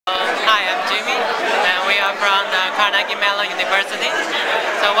Hi, I'm Jimmy, and we are from Carnegie Mellon University.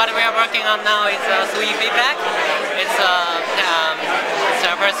 So what we are working on now is SweetFeedback. It's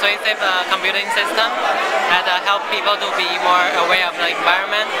a persuasive computing system that helps people to be more aware of the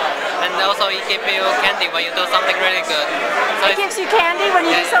environment, and also it gives you candy when you do something really good. So it gives you candy when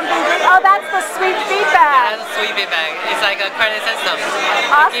you do something good? Oh, that's the SweetFeedback. That's SweetFeedback. It's like a credit system.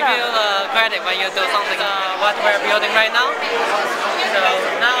 Awesome. It gives you credit when you do something. What we're building right now. So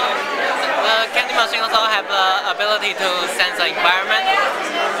now the candy machine also have the ability to sense the environment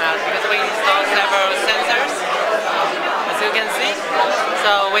because we install several sensors, as you can see.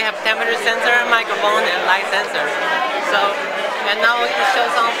 So we have temperature sensor, microphone, and light sensor. And now it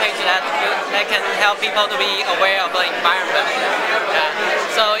shows on page that can help people to be aware of the environment.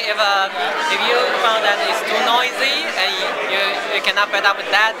 So if you found that it's too noisy and you cannot put up with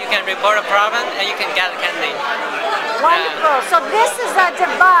that, you can report a problem and you can get candy. Wonderful. So this is a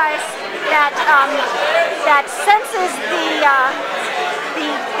device that that senses the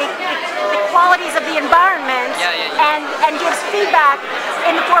qualities of the environment and gives feedback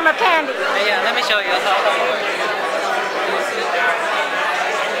in the form of candy. Yeah, let me show you.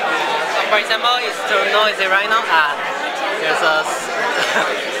 For example, it's too noisy right now. There's a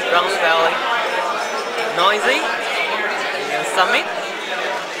wrong spelling. Noisy. You submit,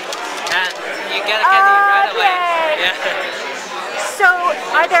 and you get a candy right away. Yeah. So,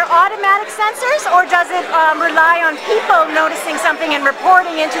 are there automatic sensors, or does it rely on people noticing something and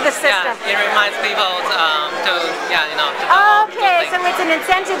reporting into the system? Yeah, it reminds people to Okay, so it's an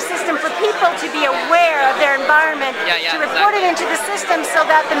incentive system for people to be aware of their environment, to report it into the system so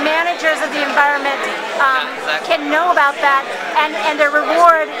that the managers of the environment can know about that, and their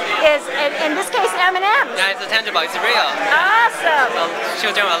reward is, in this case, M&M's. Yeah, it's tangible, it's real. Awesome. So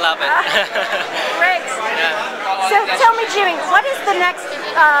children will love it. Great. Yeah. So tell me, Jimmy, what is the next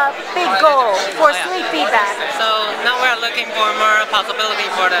big goal for SweetFeedback? So now we're looking for more possibility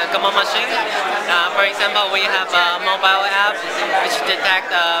for the Gomo machine. For example, we have a mobile app which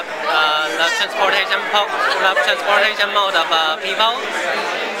detects the transportation mode of people.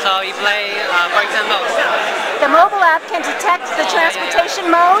 So you play, for example, the mobile app can detect the transportation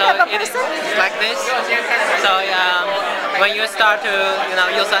mode of a person? It's like this. So when you start to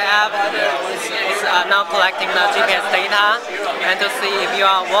use the app, it's now collecting the GPS data and to see if you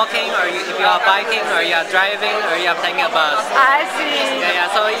are walking or if you are biking or you are driving or you are taking a bus. I see. Yeah,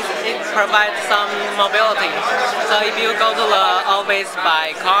 so it provides some mobility. So if you go to the office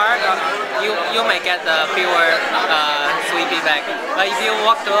by car, you may get the fewer SweetFeedback. But if you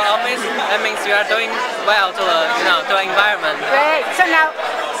walk to the office, that means you are doing well to the environment. Great.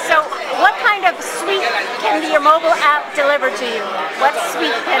 So what kind of sweet can your mobile app deliver to you? What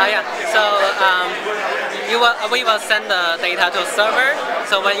sweet can? So we will send the data to a server.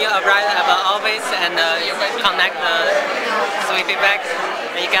 So when you arrive at the office and you connect the SweetFeedback,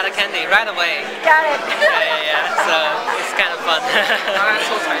 and you get a candy right away. Got it. Yeah. So it's kind of fun.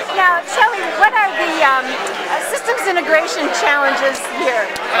 Now, tell me, what are the systems integration challenges here?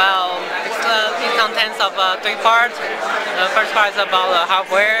 Well, it contains of 3 parts. The first part is about the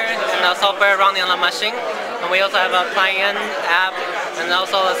hardware and the software running on the machine. And we also have a client app and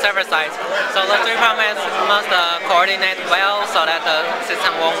also the server side. So the 3 parts must coordinate well so that the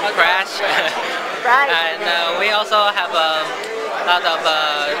system won't crash. Right. And we also have a lot of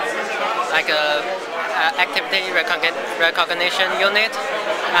activity recognition unit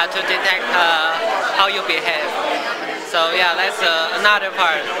to detect how you behave. So yeah, that's another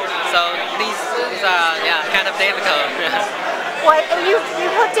part. So these are kind of difficult. Well, you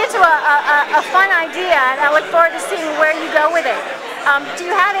hooked into a fun idea, and I look forward to seeing where you go with it. Do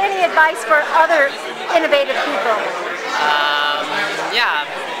you have any advice for other innovative people? Yeah,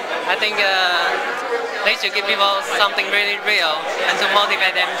 I think they should give people something really real and to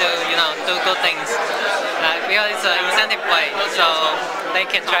motivate them to do good things. Because it's an incentive way, so they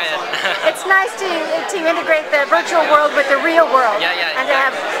can try it. It's nice to integrate the virtual world with the real world, and to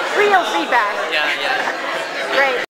have real feedback.